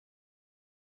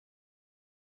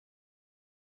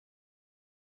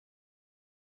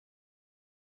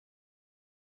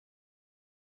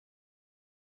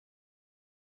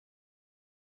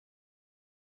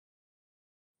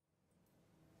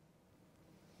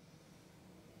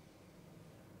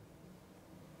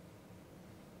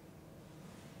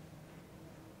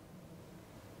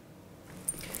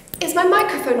Is my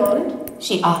microphone on?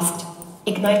 She asked,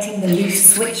 igniting the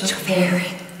loose switch of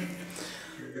hearing.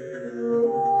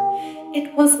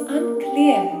 It was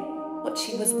unclear what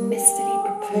she was mistily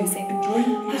proposing.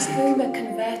 A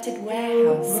converted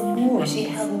warehouse where she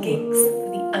held gigs for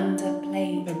the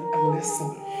underplayed.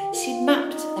 She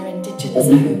mapped their indigenous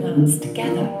homelands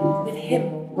together with him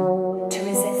to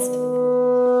resist.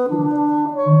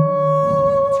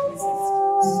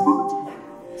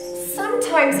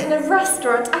 Sometimes in a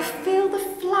restaurant I feel the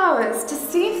flowers to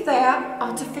see if they are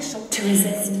artificial. To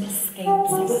resist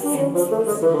escapes of senses,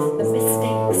 the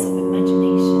mistakes of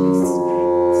imagination.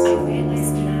 I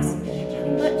realise now how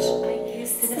much I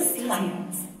used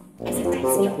synesthesias as if I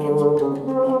stepped into a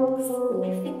box. I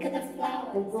think of the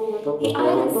flowers, the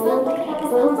island sounding like the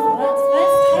world's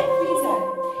first time freezer.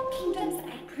 Kingdoms that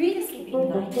had previously been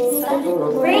united, suddenly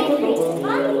breaking into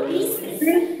tiny pieces.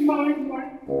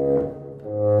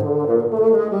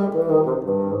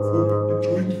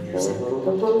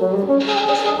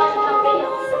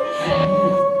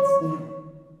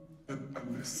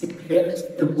 It fills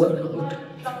the world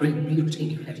with beauty.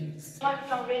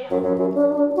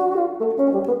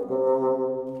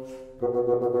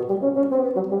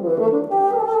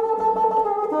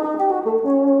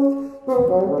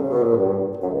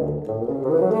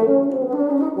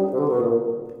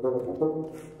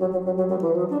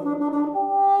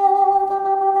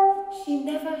 She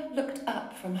never looked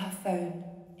up from her phone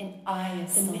in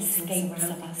eyes the mistakes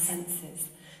of our senses,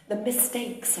 the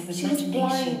mistakes of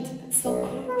imagination.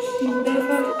 She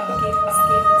never gave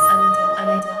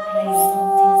under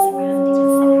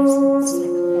surroundings.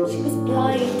 She was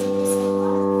blind to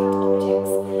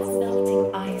objects, melting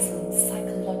ice on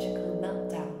psychological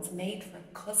meltdowns made for a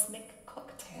cosmic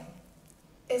cocktail.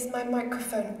 Is my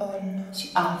microphone on?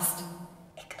 She asked,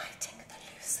 igniting the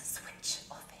loose switch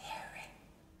of hearing.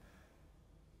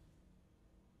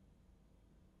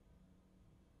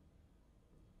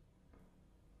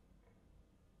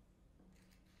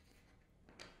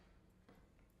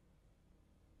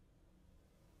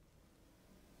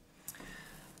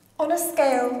 On a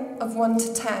scale of 1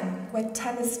 to 10, where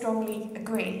 10 is strongly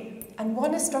agree and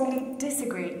 1 is strongly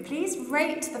disagree, please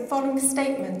rate the following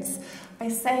statements by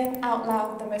saying out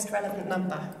loud the most relevant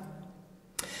number.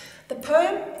 The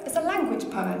poem is a language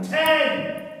poem.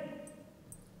 10!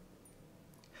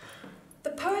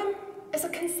 The poem is a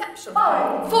conceptual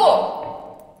 5! poem.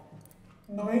 4!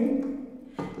 9!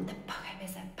 The poem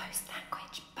is a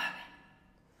post-language poem.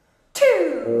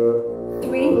 2!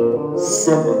 3.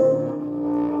 7!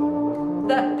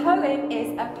 The poem is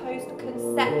a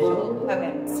post-conceptual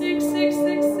poem. 6, 6,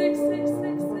 6, 6, 6, 6,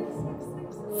 6, 6,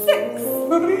 6, 6.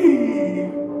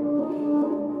 3!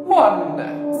 1!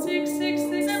 6, 6,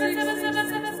 6, 7, 7, 7,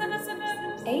 7, 7,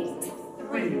 7, 8.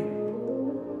 3.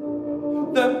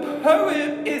 The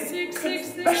poem is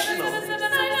confessional.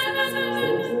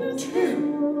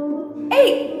 2.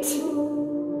 8. 6,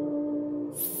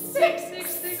 6,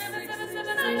 6, 7, 7,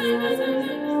 7,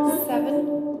 7.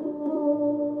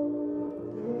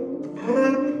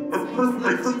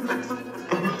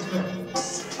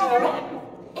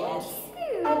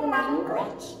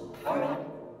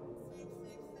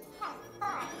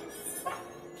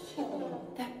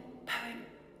 The poem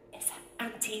is an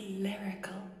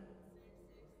anti-lyrical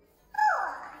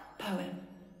poem.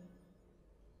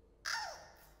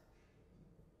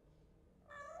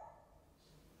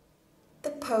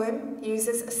 The poem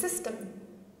uses a system.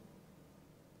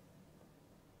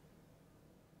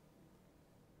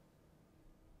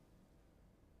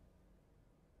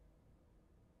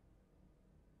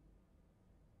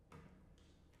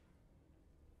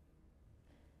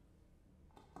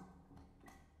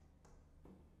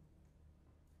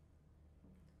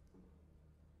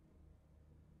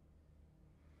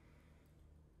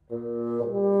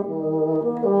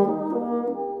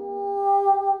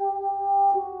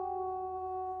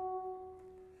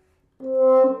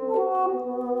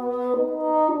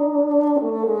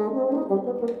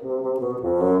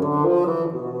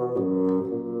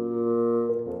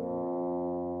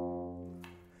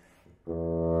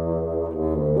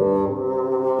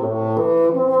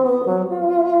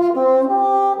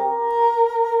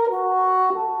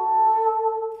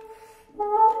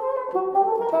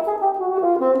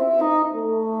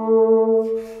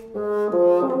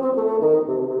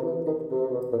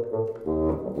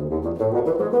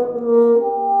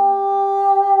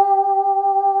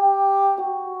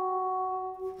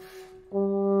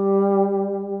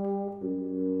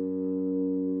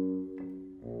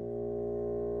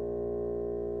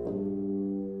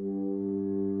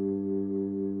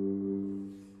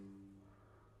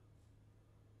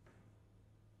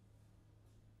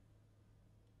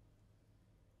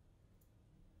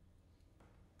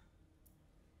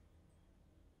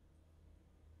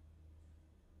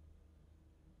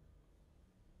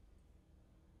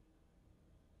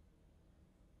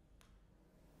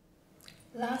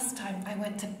 Last time I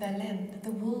went to Berlin,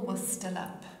 the wall was still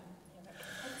up.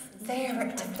 They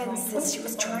erected fences she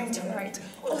was trying to write.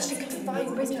 All she could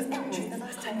find was the entry the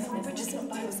last time the bridges and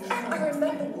boats. I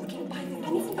remember walking by them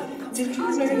and Did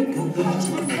you know you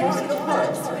can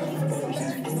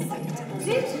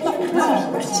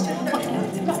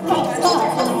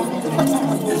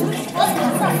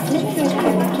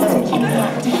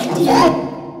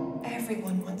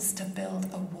Everyone wants to build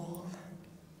a wall.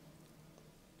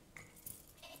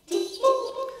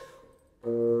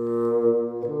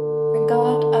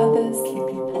 Regard others,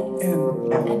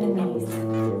 enemies.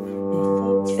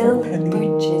 Build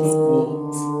bridges,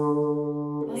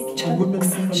 like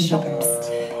chunks and shops.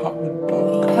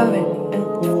 Poet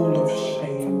built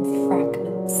from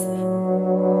fragments.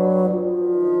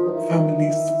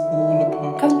 Families fall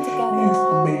apart. Come together. New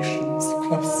formations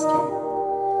cluster.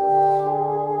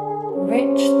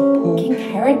 Rich King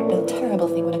Herod built a terrible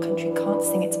thing when a country can't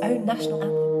sing its own national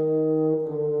anthem.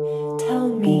 Tell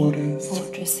me, Borders.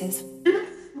 fortresses. If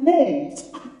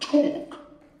walls could talk,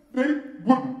 they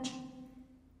wouldn't.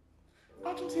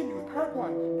 Argentina,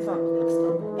 Paraguay, Iran,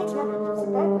 Pakistan, Botswana,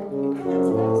 Zimbabwe, Imperials,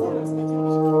 Venezuela,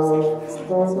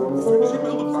 she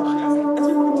built barriers as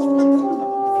you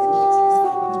would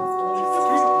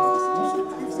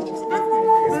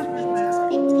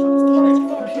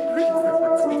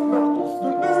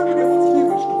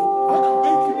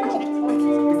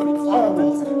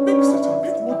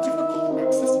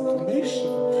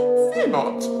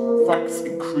not, thanks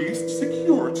increased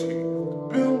security.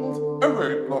 Build a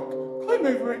roadblock, climb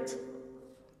over it.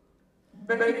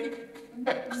 Make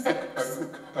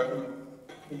Mexico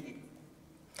pay.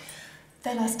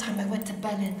 The last time I went to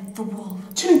Berlin, the wall.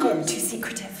 Chingos. Too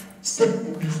secretive. So you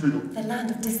feel. The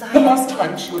land of desire. The last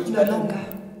time she went to No Berlin. longer.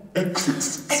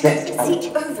 Exits I swept couldn't out. see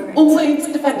over it. Always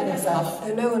defending herself.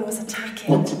 Though no one was attacking.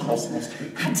 Once across the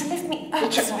street. Had to lift me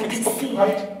up so I could see.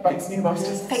 Occupied by its new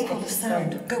masters. Fake wall of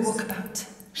sound. Go walk about.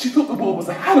 She thought the wall was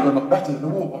a hell of a lot better than the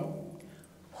wall.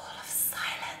 Wall of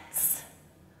silence.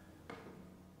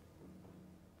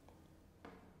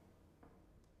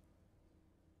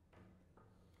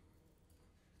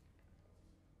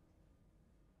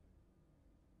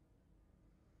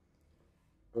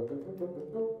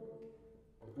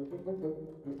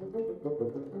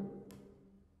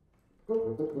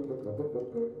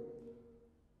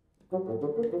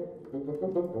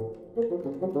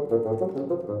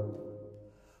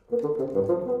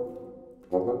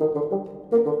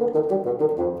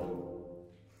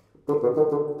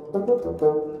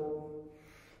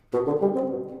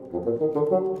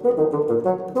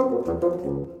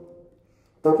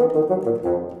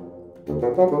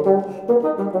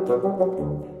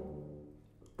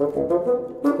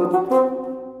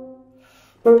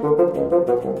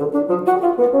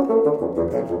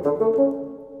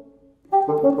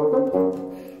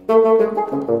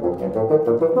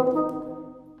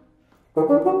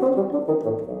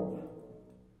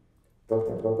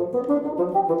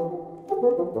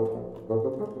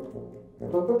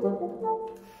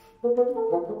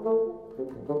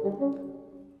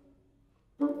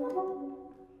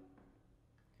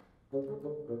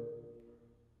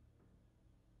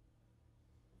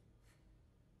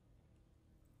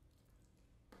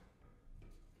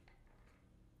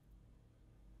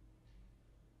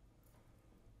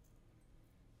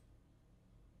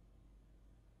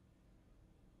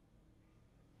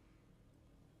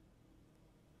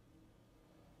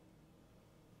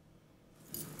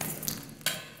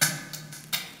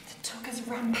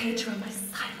 Rampage around my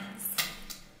silence.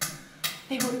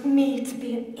 They want me to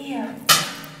be an ear.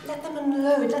 Let them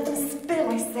unload, let them spill,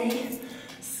 I say.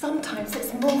 Sometimes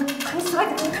it's more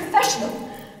considered than confessional.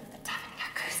 The damning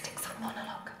acoustics of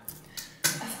monologue. A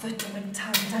foot on my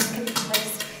tongue, delicately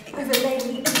placed, the overlay,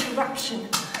 the interruption.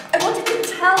 I wanted to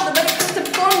tell them when it comes to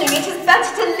bonding, it is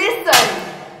better to listen.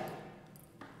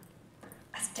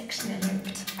 As diction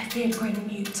eloped, I feared growing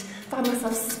mute, found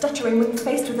myself stuttering when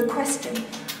faced with a question.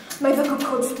 My vocal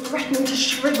cords threatening to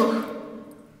shrivel.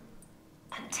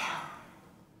 Until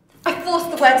I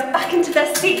forced the words back into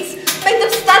their seats, made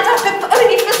them stand up if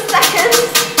only for seconds.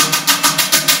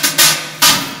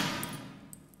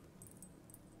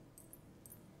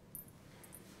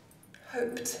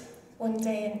 Hoped one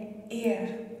day an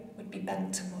ear would be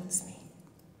bent towards me.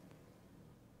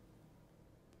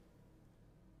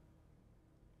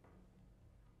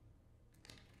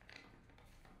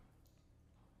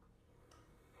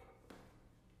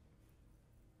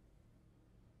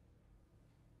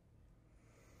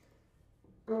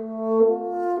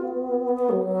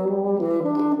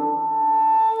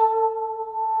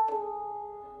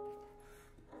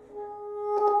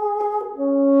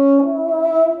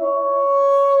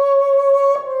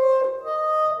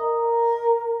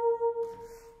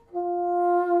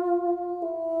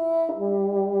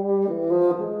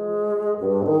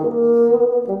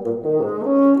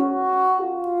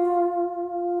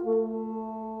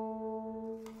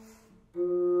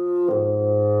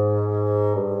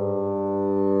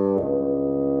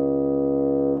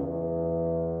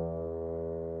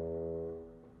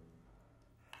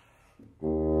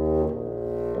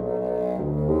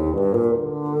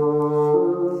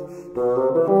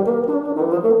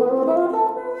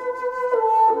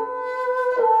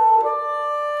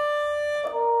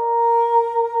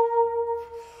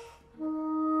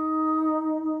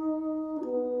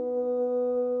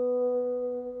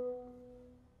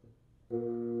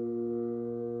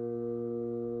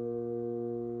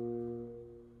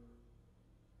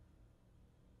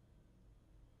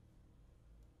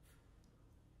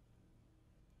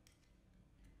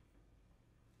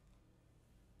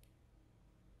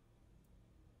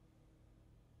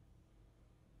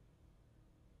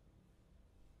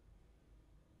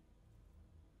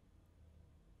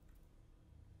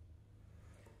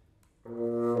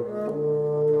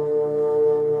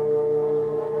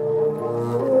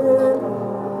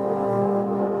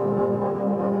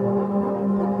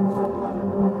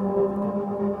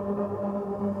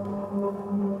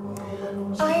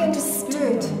 I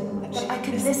understood that I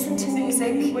could listen to music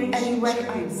any way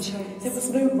I chose. There was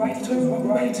no right or wrong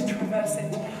way to traverse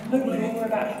it, no law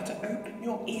about how to open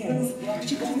your ears.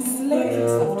 She could enslave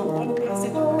herself to one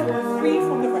passage and come free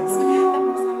from the rest.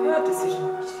 That was her decision.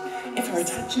 If her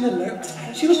attention eloped,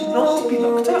 she was not to be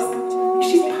locked up. If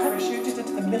she parachuted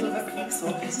into the middle of a piece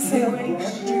or sailed each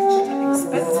move at the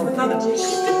expense of another,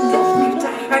 she did not need to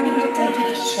hang her head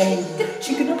with a chain.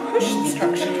 She could push the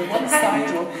structure to one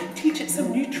side or teach it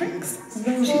some new tricks. She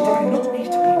did not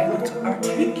need to be able to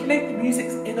articulate the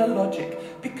music's inner logic,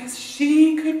 because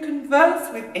she could converse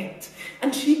with it,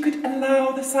 and she could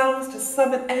allow the sounds to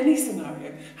summon any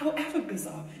scenario, however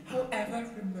bizarre, however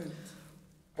remote.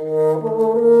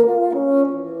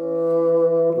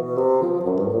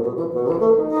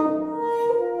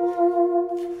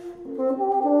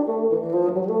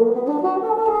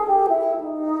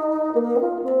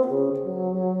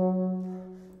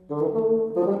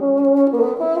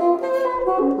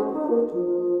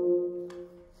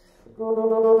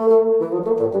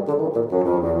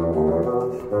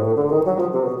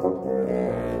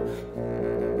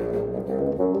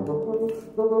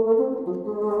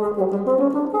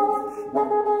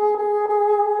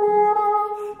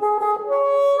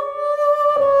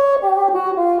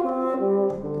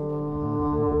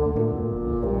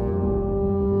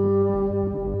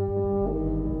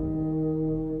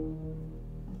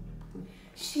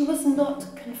 She was not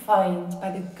confined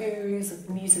by the gurus of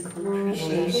musical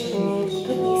appreciation,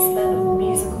 policemen of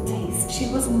musical taste. She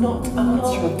was not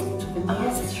answerable to the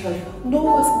music, nor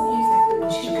was music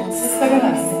she could serve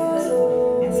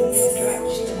as it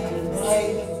stretched into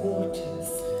wide waters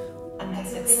and as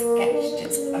it sketched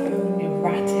its own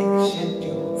erratic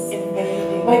schedules,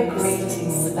 invading migrating